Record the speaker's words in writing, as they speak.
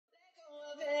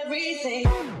everything.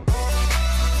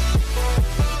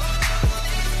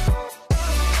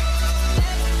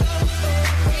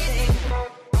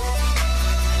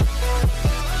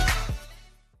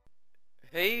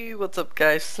 Hey, what's up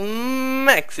guys,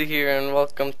 Maxi here and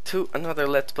welcome to another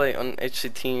Let's Play on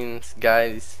HCTeams.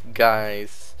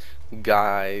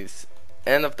 Guys,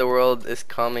 end of the world is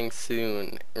coming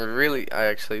soon. Really, I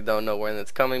actually don't know when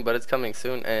it's coming, but it's coming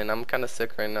soon and I'm kinda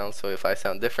sick right now, so if I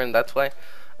sound different, that's why.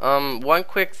 One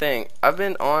quick thing, I've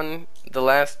been on the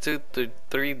last 2 to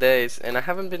 3 days and I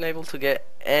haven't been able to get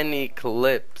any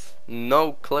clips.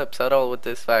 No clips at all with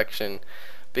this faction,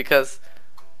 because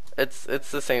it's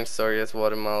the same story as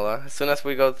Guatemala. As soon as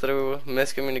we go through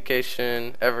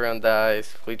miscommunication, everyone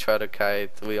dies. We try to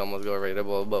kite, we almost go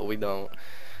raidable, but we don't.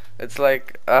 It's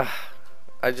like,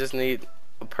 I just need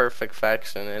a perfect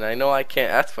faction, and I know I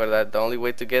can't ask for that. The only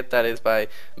way to get that is by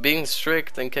being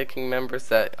strict and kicking members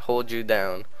that hold you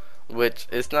down, which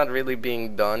is not really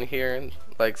being done here.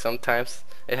 Like, sometimes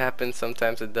it happens,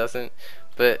 sometimes it doesn't.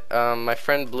 But my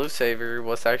friend Blue Savior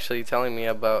was actually telling me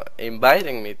about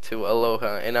inviting me to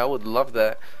ALOHA, and I would love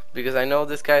that because I know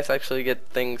these guys actually get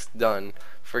things done.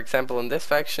 For example, in this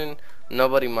faction,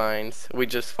 nobody minds. We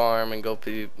just farm and go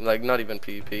like not even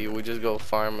PvP. We just go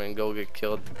farm and go get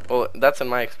killed. Well, that's in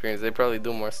my experience. They probably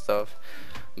do more stuff,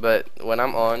 but when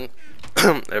I'm on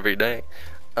every day,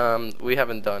 we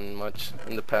haven't done much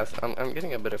in the past. I'm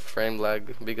getting a bit of frame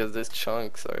lag because these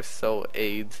chunks are so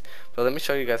AIDS. But let me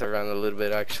show you guys around a little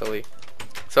bit actually.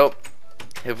 So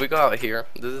if we go out here,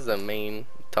 this is the main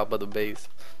top of the base.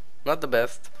 Not the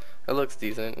best. It looks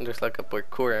decent. There's like a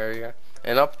parkour area,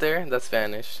 and up there, that's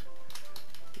Vanish.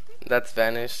 That's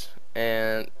Vanish,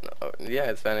 and yeah,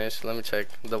 it's Vanish. Let me check,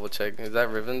 double check. Is that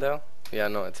Rivendell? Yeah,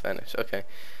 no, it's Vanish. Okay.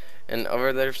 And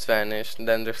over there's Vanish.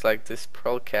 Then there's like this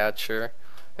Pearl Catcher.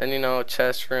 And you know,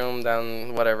 chest room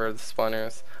down whatever the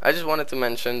spawners. I just wanted to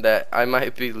mention that I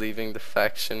might be leaving the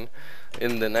faction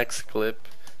in the next clip.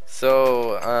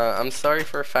 So I'm sorry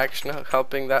for faction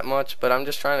helping that much, but I'm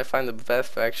just trying to find the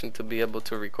best faction to be able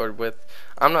to record with.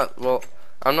 I'm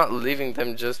not leaving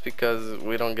them just because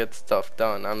we don't get stuff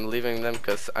done. I'm leaving them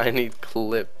because I need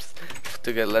clips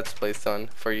to get Let's Plays done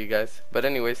for you guys. But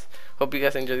anyways, hope you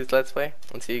guys enjoy this Let's Play,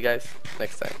 and see you guys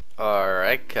next time.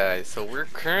 Alright guys, so we're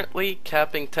currently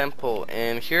capping Temple,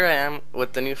 and here I am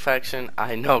with the new faction.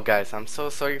 I know guys, I'm so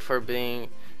sorry for being,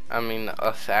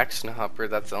 a faction hopper.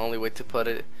 That's the only way to put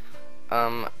it.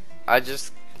 I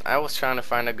was trying to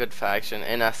find a good faction,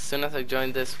 and as soon as I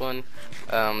joined this one,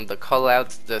 the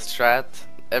callouts, the strat,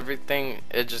 everything,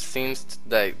 it just seems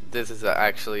that this is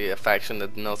actually a faction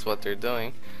that knows what they're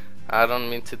doing. I don't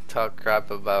mean to talk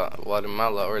crap about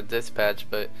Guatemala or Dispatch,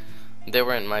 but they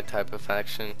weren't my type of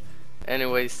faction.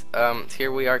 Anyways,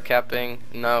 here we are capping.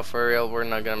 No, for real, we're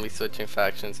not gonna be switching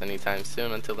factions anytime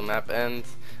soon until the map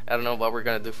ends. I don't know what we're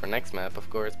gonna do for next map, of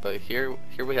course, but here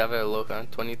we have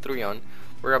ALOHA 23 on.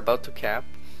 We're about to cap.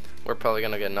 We're probably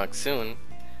gonna get knocked soon,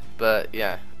 but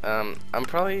yeah, I'm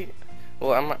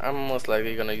most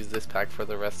likely gonna use this pack for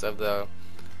the rest of the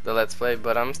Let's Play.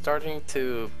 But I'm starting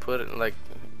to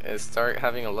start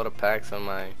having a lot of packs on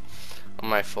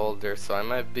my folder, so I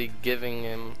might be giving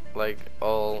him like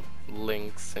all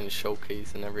links and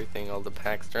showcase and everything, all the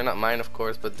packs. They're not mine, of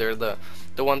course, but they're the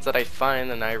ones that I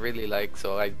find and I really like,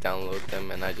 so I download them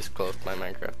and I just close my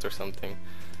Minecraft or something.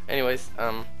 Anyways,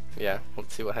 yeah,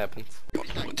 let's see what happens.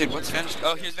 Dude, what's Vanish?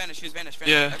 Oh, here's Vanish,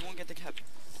 Yeah. Everyone get the cap.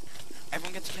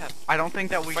 Everyone get the cap. I don't think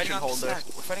that we should hold this.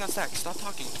 We're fighting on stack. Stop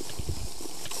talking.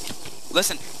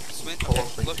 Listen. Swin.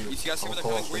 Okay, look, you guys see where they're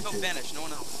coming? Worry about Vanish, no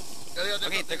one else.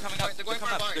 Okay, they're coming up. They're coming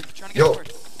up. They're trying to get on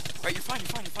board. Alright, you're fine.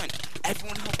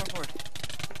 Everyone help our board.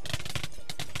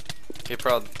 Okay,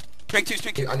 prod.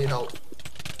 Strength 2. I need help.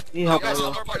 Help.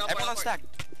 Everyone on stack.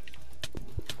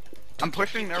 I'm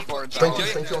pushing their boards Strength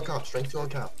out. 2 on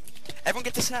cap. Everyone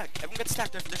get the stack. They're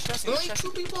stressing. Only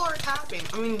 2 people are tapping.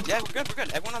 Yeah, we're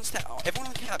good. Everyone on stack. Everyone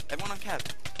on cap. Everyone on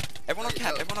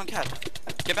cap.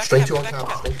 Get back Strength to 2 on cap.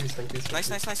 cap. Strength 2.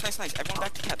 Nice. Everyone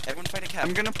back to cap. Everyone fight a cap.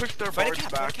 I'm gonna push their boards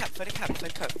back. Fight a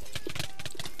cap.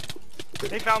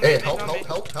 They found me. Hey, They help. found me.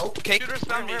 Okay. Shooters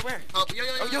found me. Where? Help.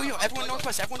 Yo. Yo, everyone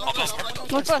northwest.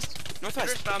 Northwest.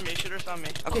 Northwest. Shooters found me.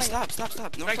 Okay, stop.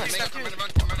 Northwest.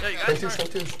 Yeah,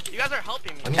 you guys are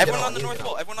helping me. Everyone on the north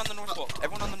wall. Everyone on the north wall. Oh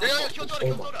my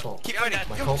god. Keep fighting.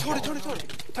 My Yo, help.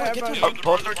 Tony.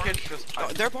 Both our kids just.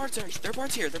 Their bards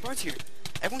here.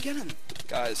 Everyone get him.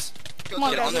 Guys. Come on,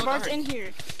 Get guys, on the their bard's guard. in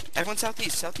here. Everyone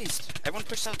southeast. Everyone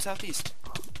push southeast.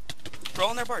 Pro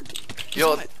on their bard.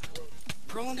 Yo.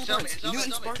 Pro on their bards.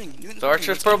 Newton's barding. The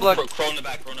archers pro block. Pro in the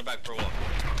back, pro wall.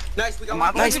 Nice, we got Am one.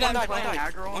 I Nice, the one one died. playing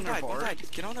aggro on their board?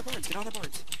 Get on their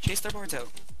bards. Chase their bards out.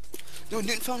 No,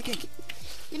 Newton found a gank.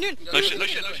 Newton. No shit.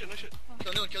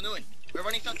 Kill Newton. We're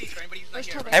running southeast for anybody who's not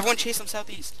here. Everyone chase him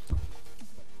southeast.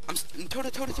 Toda.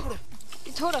 Toda.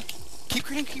 Keep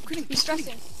critting. He's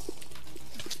stressing.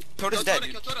 Toda's dead.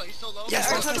 Kill Toto. He's so low. Yes,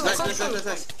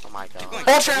 Nice. Oh my god.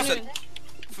 Fall trap.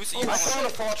 Fusi, you I might found a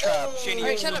want fall trap. Shani,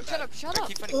 Alright, you shut up.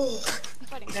 keep fighting. I'm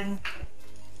fighting.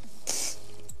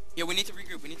 Yeah, we need to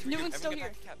regroup. Newton's still Everyone get here.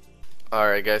 back to cap.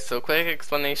 Alright guys, so quick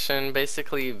explanation.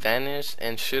 Basically, Vanish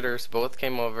and Shooters both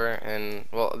came over, and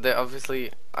well, they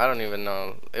obviously, I don't even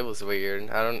know. It was weird.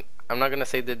 I'm not gonna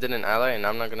say they didn't ally, and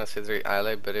I'm not gonna say they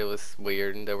ally, but it was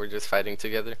weird. They were just fighting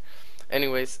together.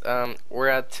 Anyways, we're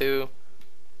at 2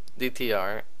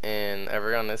 DTR, and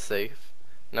everyone is safe.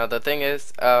 Now the thing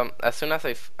is, as soon as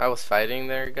I was fighting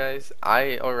there, guys,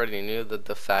 I already knew that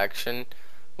the faction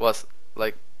was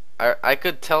like. I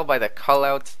could tell by the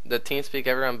callouts, the TeamSpeak,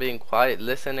 everyone being quiet,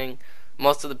 listening.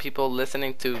 Most of the people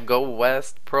listening to go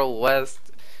west, pro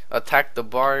west, attack the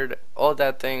Bard, all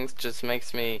that things just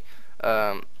makes me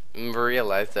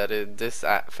realize that this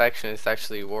faction is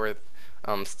actually worth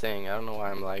staying. I don't know why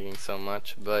I'm lagging so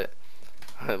much, but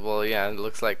well, yeah, it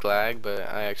looks like lag, but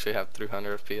I actually have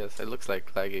 300 FPS. It looks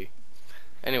like laggy.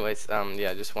 Anyways, yeah,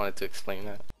 I just wanted to explain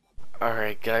that.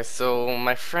 Alright guys, so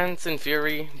my friends in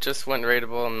Fury just went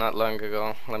raidable not long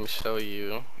ago. Let me show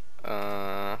you.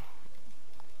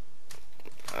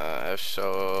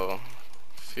 Show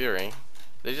Fury.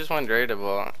 They just went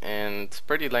raidable, and it's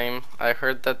pretty lame. I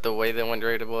heard that the way they went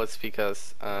raidable is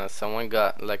because someone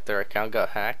got, like, their account got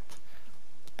hacked,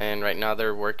 and right now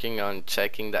they're working on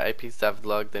checking the IPs that have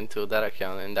logged into that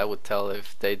account, and that would tell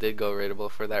if they did go raidable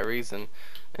for that reason,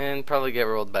 and probably get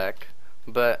rolled back.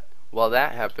 But while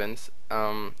that happens,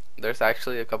 there's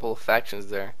actually a couple of factions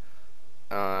there,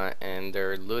 and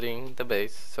they're looting the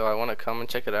base, so I want to come and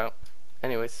check it out.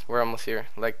 Anyways, we're almost here,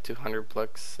 like 200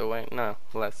 blocks away, no,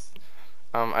 less.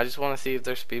 I just want to see if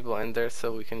there's people in there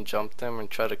so we can jump them and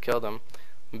try to kill them,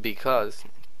 because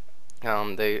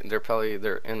they're probably,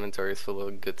 their inventory is full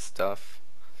of good stuff,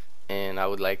 and I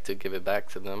would like to give it back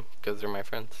to them because they're my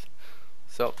friends.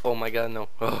 So, oh my god, no.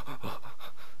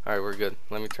 Alright, we're good.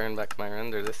 Let me turn back my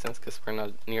render distance because we're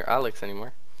not near Alex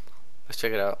anymore. Let's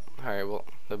check it out. Alright, well,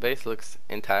 the base looks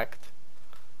intact.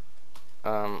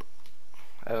 I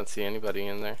don't see anybody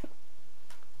in there.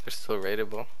 They're still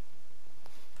raidable.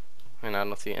 And I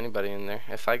don't see anybody in there.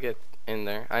 If I get in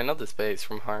there, I know this base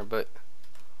from heart, but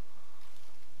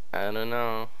I don't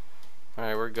know.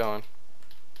 Alright, we're going.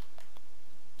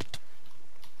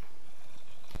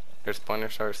 There's pointer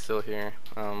stars still here.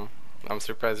 I'm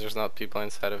surprised there's not people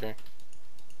inside of here.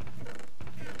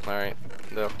 Alright,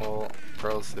 the whole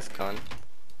pros is gone.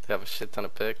 They have a shit ton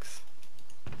of picks.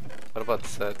 What about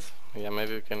sets? Yeah,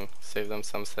 maybe we can save them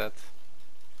some sets.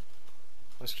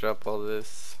 Let's drop all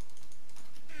this.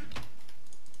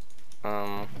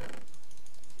 Yeah,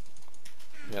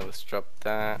 let's drop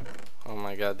that. Oh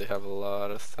my god, they have a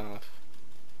lot of stuff.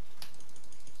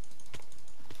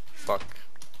 Fuck.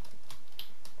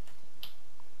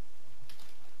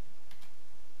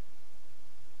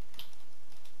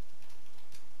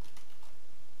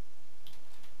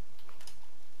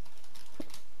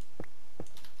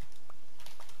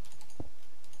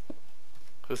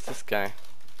 Who's this guy?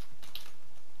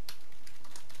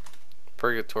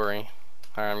 Purgatory.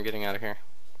 Alright, I'm getting out of here.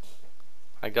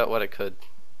 I got what I could.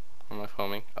 Am I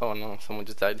filming? Oh no, someone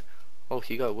just died. Oh,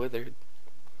 he got withered.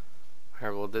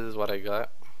 Alright, well, this is what I got.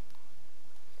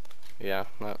 Yeah,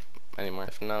 not anymore.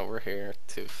 If not, we're here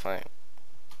to fight.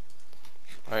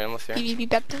 Alright, almost here. PvP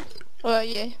Baptist? Well,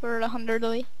 yeah, we're at 100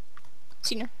 away.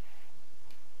 Senior.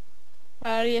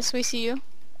 Yes, we see you.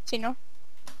 Senior.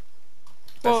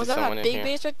 Whoa, was that a big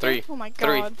base right there? Oh my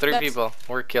god. Three people.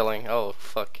 We're killing. Oh,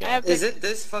 fuck yeah. Is it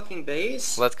this fucking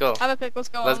base? Let's go. I have a pick, let's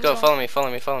go. Let's go, follow me.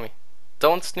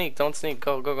 Don't sneak,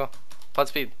 go. Pod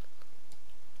speed.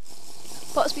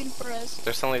 Pot speed for us.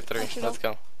 There's only 3, Actually, let's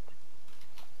go.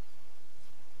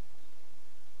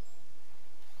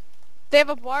 They have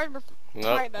a ward.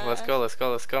 Nope, let's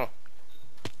go.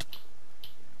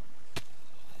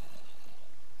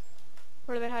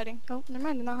 Where are they hiding? Oh, never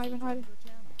mind, they're not even hiding.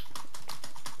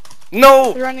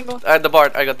 No! They're running, go. I got the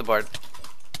bard.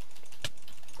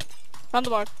 Found the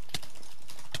bard.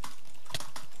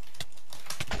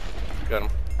 Got him.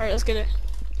 Alright, let's get it.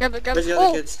 Grab it. Where's the Oh,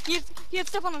 other kids? he had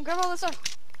stuff on him. Grab all this stuff.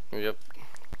 Yep.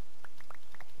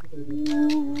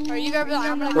 Alright, you grab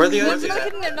that. I'm gonna. Where are the There's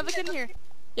others? another kid in here.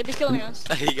 Yeah, be killing us.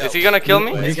 Is he gonna kill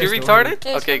me? What are Is you he guys retarded?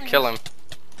 doing? Okay, Yeah, kill him.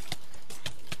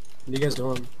 What are you guys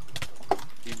doing?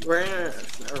 We're in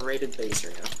a rated base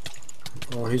right now.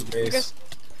 Oh, who's base?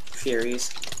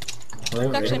 Furies. Well,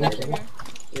 It's actually next to raidable.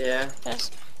 here. Yeah.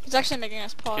 Yes. He's actually making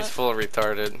us pot. He's full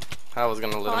retarded. I was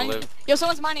gonna let him live. Yo,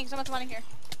 someone's mining here.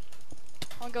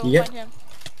 I'll go Yeah. find him.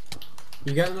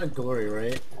 You got enough glory,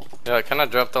 right? Yeah, I kinda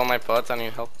dropped all my pots. I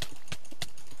need help.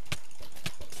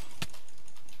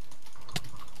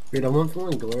 Dude, I went for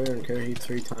glory on Curry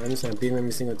 3 times and I beat him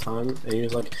every single time. And he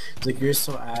was like, you're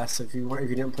so ass. If you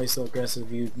didn't play so aggressive,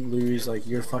 you lose. Like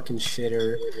you're fucking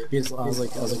shitter. I was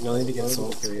like, no, I need to get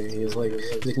soul Curry. He was like,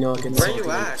 no, get soul. Where you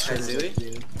at,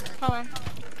 Kazooie? Hold on.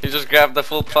 He just grabbed the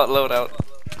full pot loadout.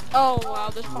 Oh wow,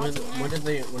 there's pots in When there. did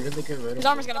they get rid of His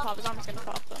armor's gonna pop.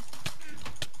 Though.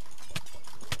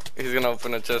 He's gonna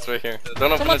open a chest right here.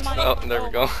 Don't open Someone's it. mining. Oh, there we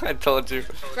go. I told you.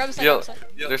 Grab a sec. Yo, grab a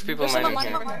sec. there's people There's someone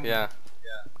mining mining here. over here. Yeah.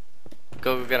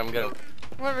 Go get him, get him.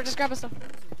 Whatever, just grab a stuff.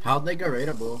 How'd they get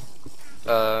raidable?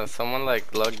 Someone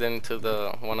like logged into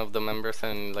one of the members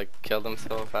and like killed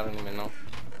himself. I don't even know.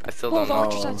 I still don't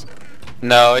Hold know. on, sets.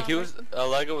 No, he was.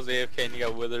 Lego was AFK and he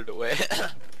got withered away.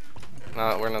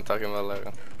 No, we're not talking about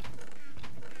Lego.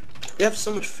 You have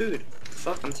so much food.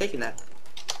 Fuck, I'm taking that.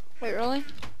 Wait, really?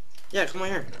 Yeah, come on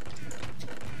here.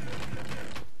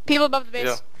 People above the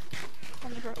base. Yeah.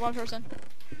 One person.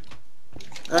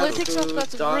 Only pick stuff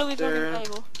that's really fucking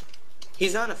valuable.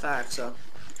 He's on a fact, so.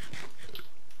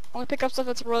 Only pick up stuff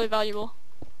that's really valuable.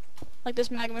 Like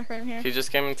this magma right here. He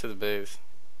just came into the base.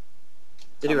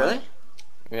 Did he really?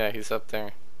 Yeah, he's up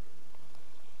there.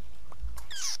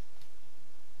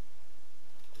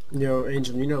 Yo,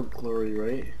 Angel, you know glory,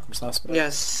 right? Or suspect?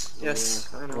 Yes,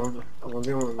 yes, I know. Oh,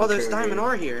 Oh, there's diamond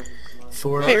ore here.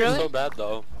 Wait, really? So bad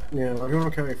though. Yeah, everyone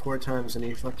carried 4 times and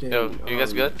he fucking. Yo, you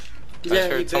guys good? Yeah, I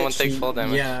heard someone take full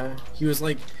damage. Yeah, he was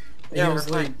like, Yeah, he was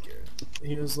we're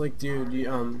like, dude,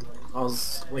 I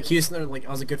was like, he was there, like, I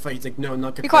was a good fight. He's like, no,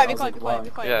 not good Be fight. quiet, I be was quiet, like, be why? quiet, be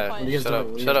quiet, Yeah, be quiet. What are you guys shut up,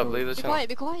 doing? shut up, leave the Be channel. quiet,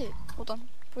 be quiet. Hold on.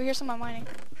 We hear someone mining.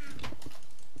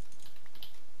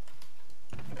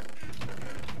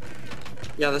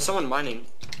 Yeah, there's someone mining.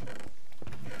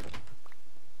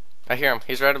 I hear him.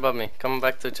 He's right above me. Coming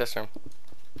back to the chest room.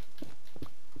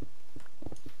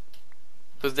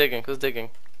 Who's digging? Who's digging?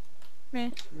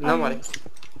 Me. Nobody.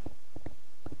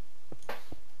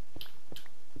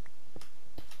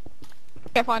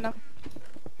 Can't find them.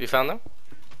 You found them?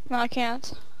 No, I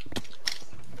can't.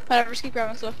 Whatever, just keep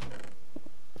grabbing stuff.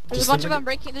 There's a bunch of them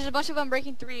breaking. There's a bunch of them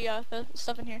breaking the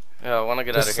stuff in here. Yeah, I want to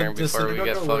get out of here before we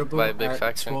get fucked by a big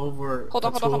faction. 12 or, Hold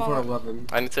on, 12 or hold on. 11.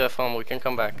 I need to have fun. We can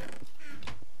come back.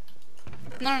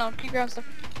 No, keep grabbing stuff.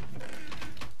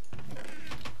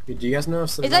 Dude, do you guys know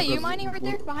if Is that you mining right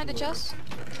there behind the chest?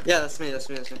 Yeah, that's me. Just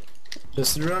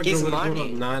He's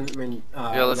mining.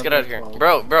 Yo, let's get out of here.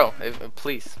 Bro,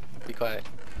 please, be quiet.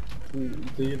 Do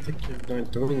you think you're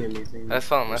not doing anything? That's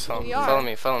fine, that's fine. We are.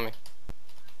 Follow me.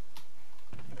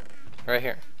 Right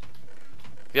here.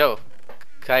 Yo,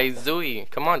 Kaizui,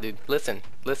 come on, dude. Listen.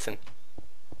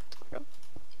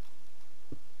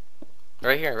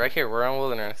 Right here. We're on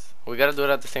wilderness. We gotta do it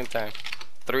at the same time.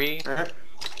 3,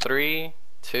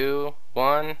 2,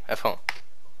 1. F home.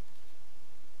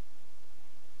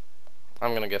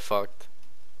 I'm gonna get fucked.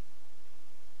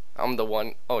 I'm the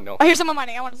one. Oh no. I hear someone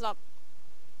mining. I want to stop.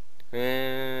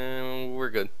 And we're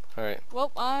good. Alright.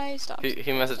 Well, I stopped. He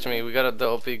messaged me. We got the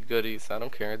OP goodies. I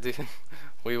don't care, dude.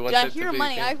 We want Dude, I it to hear be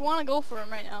money. good. I want to go for him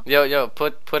right now. Yo,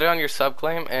 put it on your sub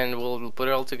claim, and we'll put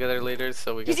it all together later,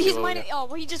 so we can. He's mining. Oh,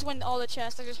 well, he just went all the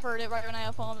chests. I just heard it right when I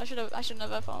F-homed. I shouldn't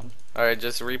have F-homed. All right,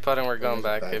 just repot and we're going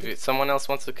back. If someone else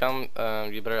wants to come,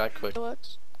 you better act quick. All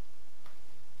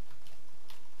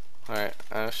right,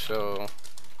 I'll show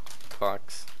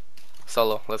Fox.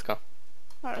 Solo, let's go.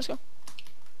 Alright, let's go.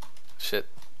 Shit.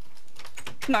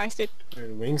 Nice, dude.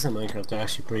 Wings in Minecraft are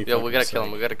actually pretty. Yo, we gotta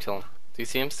fucking kill him. Do you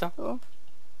see him still? Oh.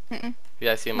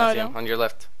 Yeah, I see him. No, I I see him don't. on your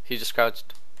left. He just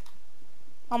crouched.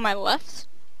 On my left?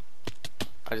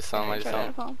 I just saw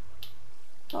him.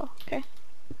 Oh, okay.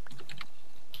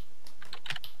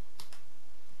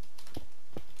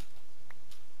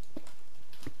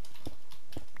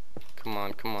 Come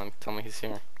on. Tell me he's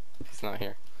here. He's not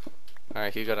here. All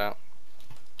right, he got out.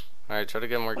 All right, try to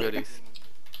get more goodies.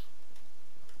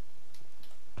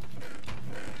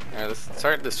 Alright, let's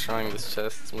start destroying this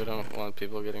chest. We don't want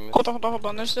people getting this. Hold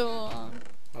on. There's still,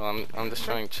 Well, I'm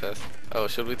destroying chest. Oh,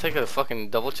 should we take a fucking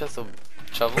double chest of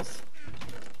shovels?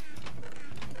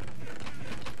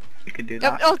 You could do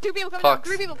that. Oh, 2 people coming down.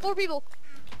 3 people, 4 people.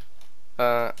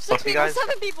 6 people, guys?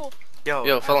 7 people.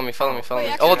 Yo, Follow me. Wait, Oh,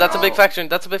 actually, that's a big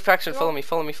no. faction. Follow me.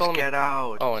 get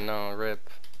out. Oh no, rip.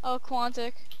 Oh,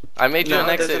 Quantic. I made you an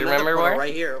there's exit. another Remember portal where?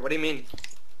 right here. What do you mean?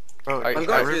 Bro, I'm going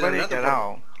through everybody another get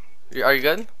portal. out. Are you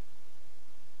good?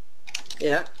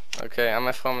 Yeah. Okay,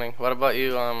 I'm filming. What about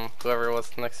you? Whoever was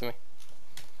next to me.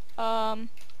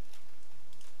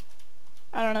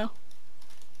 I don't know.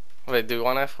 Wait, do you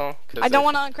want iPhone? I don't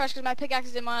want to uncrush because my pickaxe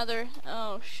is in my other.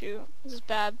 Oh shoot, this is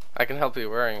bad. I can help you.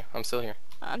 Where are you? I'm still here.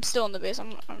 I'm still in the base.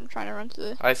 I'm trying to run to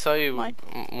the. I saw you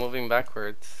moving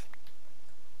backwards.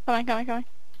 Coming.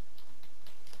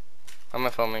 I'm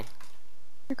not filming.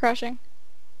 You're crashing.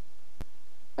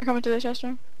 We're coming to the chest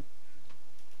room.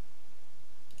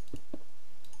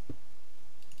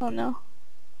 Oh no.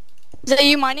 Is that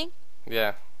you mining?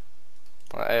 Yeah.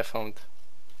 I have filmed.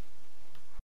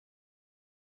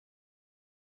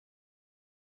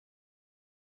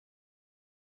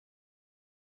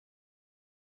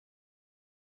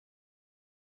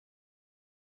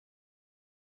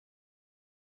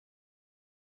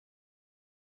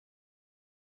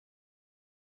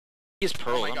 He's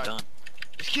Pearl, Oh my I'm God. done.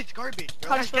 This kid's garbage, bro.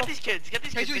 How Guys, does get Pearl- these kids. Get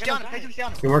these kids. He's down. He's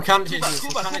down. Yeah, we're counting Kuba, chasing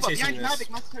this. We're counting chasing behind you, this.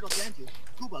 MapX, Master Turtle, behind you.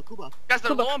 Kuba. Guys, they're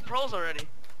Kuba. low on pearls already.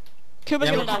 Kuba's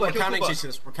Yeah, gonna die. we're counting Kuba. chasing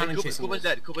this. We're counting chasing Kuba's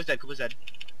this. dead. Kuba's dead.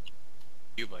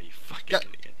 Cuba, you fucking Yeah.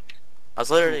 idiot. I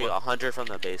was literally 100 from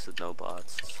the base with no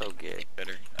bots. So gay.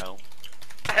 Better. L.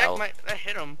 The heck, I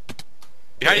hit him.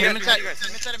 Behind you Hit him guys, inside. behind you Hit him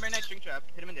guys. inside a Marinite string trap.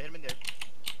 Hit him in there.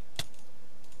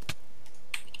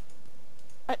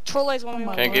 Troll is one of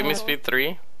my. Can you give me speed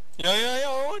 3? Yo,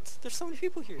 what? There's so many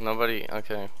people here. Nobody.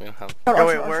 Okay, we don't have. Yo,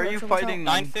 wait, where are you fighting?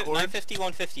 950,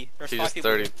 150. There's He 5 just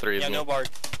people. 33 Yeah, is me. no bar.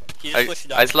 He just pushed you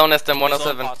down. I slow nest him There's no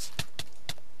 107. bots.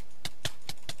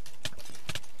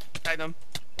 Tagged him.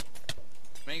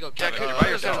 Mango, Yeah, catch Cody, up. by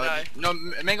yourself. No,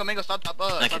 Mango, stop.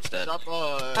 Nick, it's dead. Stop.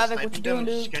 Havoc, what you doing,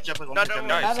 dude? Catch up with Guys,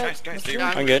 1.7. guys,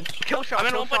 Yeah, do I'm good. Kill shot, I'm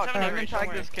in kill shot. 1.7 Come and range, tag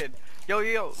don't this kid.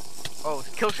 Yo. Oh,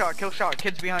 kill shot.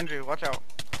 Kids behind you. Watch out.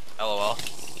 LOL.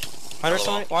 Why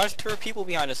there's pure people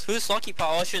behind us? Who's Lucky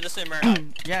Paw? Oh shit, this is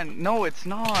Marinite. Yeah, no, it's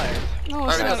not. No,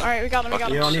 it's not. Alright, we got him.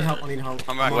 Yeah, I need help.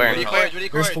 I'm right. Where? Ready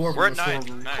There's 4 of We're them. at There's 4 of 9.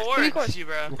 them. Nice. Course, you,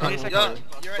 bro. Okay.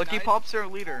 You're at Lucky 9. Pop's their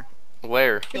leader.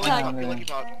 Where? Kill Tag. Lucky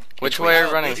Pop. Which way are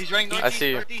you running? He's running I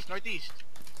see you. northeast.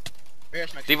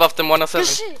 Where's Max? Debuffed him Good 107.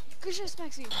 shit,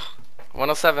 Smexy.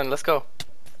 107. Let's go.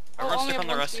 Everyone stick on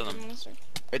the rest of them.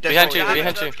 Behind you.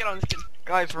 Let's get on this kid.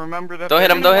 Guys, remember that. Don't hit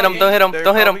him. Don't hit him. They're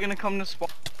Don't hit probably him. gonna come to spawn.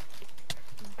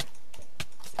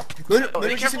 Be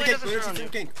careful he doesn't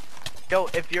surround you. Yo,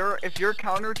 if you're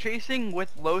counter chasing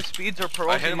with low speeds or I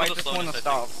pearls, hit you him might with the just want to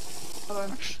slowness,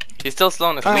 stop. He's still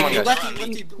slowing. Come on, Hey, guys.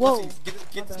 Lefty, Whoa.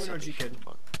 Get this OG kid.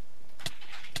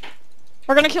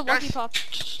 We're gonna kill Guys. Lucky Pop.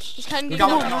 He's heading We to got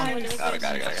the one.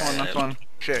 Got it. That's one.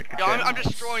 Shit. Yo, I'm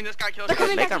destroying this guy. Kill They're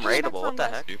coming Make back them to raidable. What the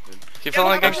heck? Stupid. Keep Yeah,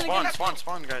 following we're again. gonna-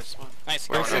 Spawn, guys, spawn. Nice.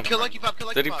 Where's Go. he? Kill Lucky Pop.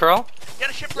 Did he pearl? Get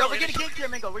a ship, bro. We're getting ganked here,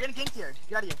 Mango. We're getting ganked here.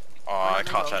 Get out of here. Oh, I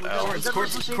caught that L.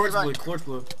 Court's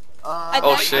blue.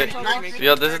 Oh shit.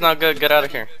 Yo, this is not good. Get out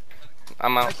of here.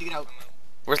 I'm out. Get out.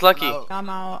 Where's Lucky? I'm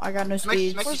out. I got no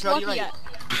speed. Where's Lucky at?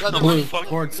 Blue.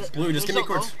 Court's blue. Just give me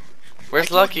courts.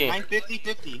 Where's Lucky?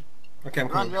 950. Okay, I'm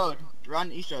Run cool. road.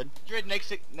 Run east road. Neg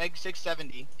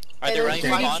 670. Alright, they're running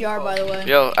there's spawn. by the way.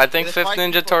 Yo, I think There's 5th 5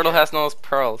 Ninja people Turtle here. has no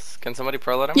pearls. Can somebody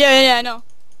pearl at him? Yeah, I know.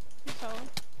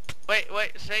 Wait.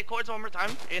 Say chords one more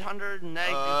time. 800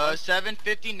 neg.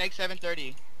 750 neg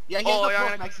 730. Yeah, he has no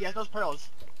pearls, Max. He has those pearls.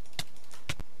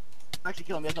 Maxi,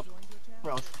 kill him. He has no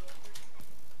pearls.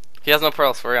 He has no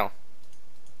pearls, for real.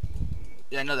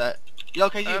 Yeah, I know that. Yo,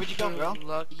 KG, where'd you go,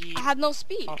 bro? I had no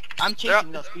speed. I'm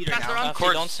chasing no speed right now.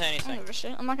 Duffy, don't say I don't anything. give a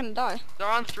shit. I'm not gonna die. They're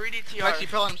on 3DTR. Maxi,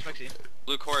 pearl him, Maxi.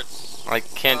 Blue quartz. I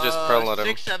can't just pearl at him.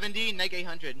 670 neg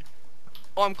 800.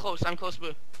 Oh, I'm close,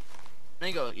 blue.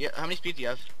 Mango, yeah, how many speeds do you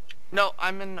have? No,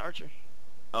 I'm in Archer.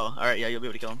 Oh, alright, yeah, you'll be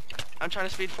able to kill him. I'm trying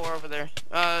to speed 4 over there.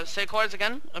 Say chords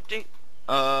again, update.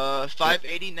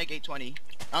 580 neg 820.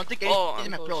 I don't think any of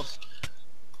them have pearls.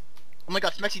 Oh my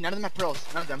god, Smexy, none of them have pearls.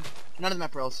 None of them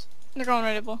have pearls. They're going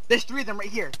raidable. There's 3 of them right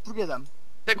here. 3 of them.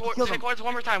 Say chords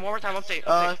one more time, update.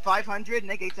 500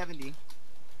 neg 870.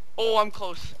 Oh, I'm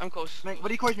close. What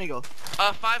do you chords, Mango?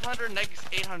 500 neg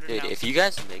 800 Dude, now. if you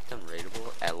guys make them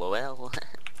raidable, LOL.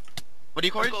 What do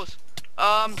you chords? Close.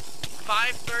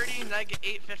 530 neg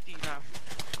 850 now.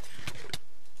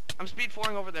 I'm speed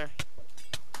 4ing over there.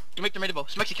 You make them raidable.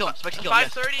 Smexy, kill him.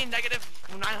 530 negative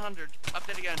 900.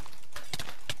 Update again.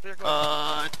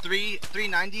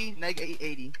 390 neg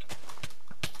 880.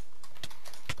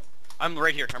 I'm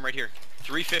right here.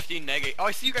 350 neg 8. Oh,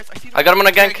 I see you guys. I got him on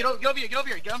a gank. Get over here.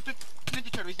 Get on 50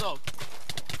 turn. He's low.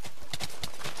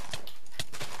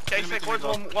 Okay, say chords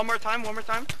one more time.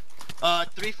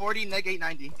 340 neg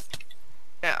 890.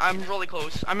 Yeah, I'm really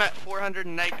close. I'm at 400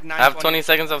 neg 920. I have 20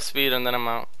 seconds of speed and then I'm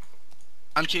out.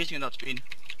 I'm chasing without speed.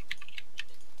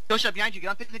 Kill shot behind you. Get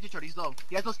on 50 ninja turn. He's low.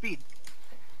 He has no speed.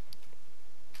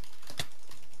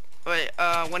 Wait,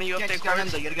 when are you update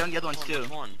chords? You gotta get on the other ones too. Which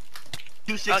one?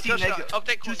 260 kill neg. shot.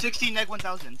 Update course. 260 neg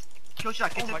 1000. Kill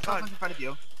shot. Get Oh my God. in front of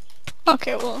you.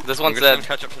 Okay, well. This I'm one's just gonna dead.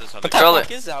 catch up to this other What the Troll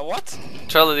fuck it. is that? What?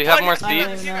 Charlie, do you have Oh, more I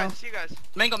speed? see you guys. See you guys.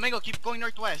 Mango, keep going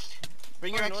northwest.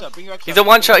 Bring your X up. Bring your X up. He's a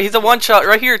one shot. He's a one shot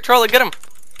right here. Troll it. Get him.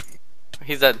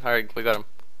 He's dead. All right, we got him.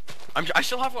 I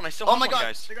still have one. I still Oh have my one, God.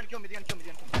 guys. They're gonna kill me. Okay,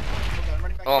 I'm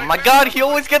running back. Oh my God, he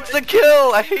always gets the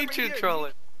kill. I hate you, Troll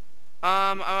it.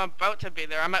 I'm about to be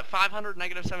there. I'm at 500,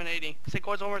 negative 780. Say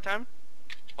chords one more time.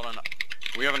 Hold on.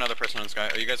 We have another person on this guy.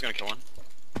 Are you guys gonna kill one?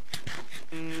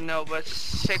 No, but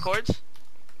say chords.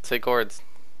 Say chords.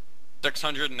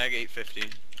 600 neg 850.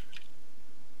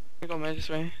 I go this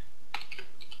way.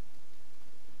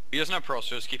 He doesn't have pearls,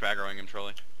 so just keep aggroing him,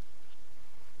 Trolley.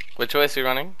 Which way is he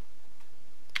running?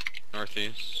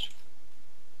 Northeast.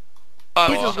 Oh,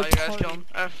 I saw you guys kill him.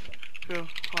 F2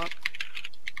 hot.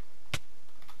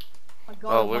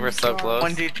 Oh, we were so close.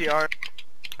 1 DTR.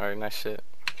 Alright, nice shit.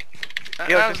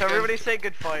 Yo, just everybody say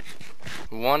good fight.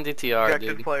 1 DTR, Got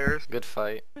dude. good players. Good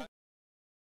fight.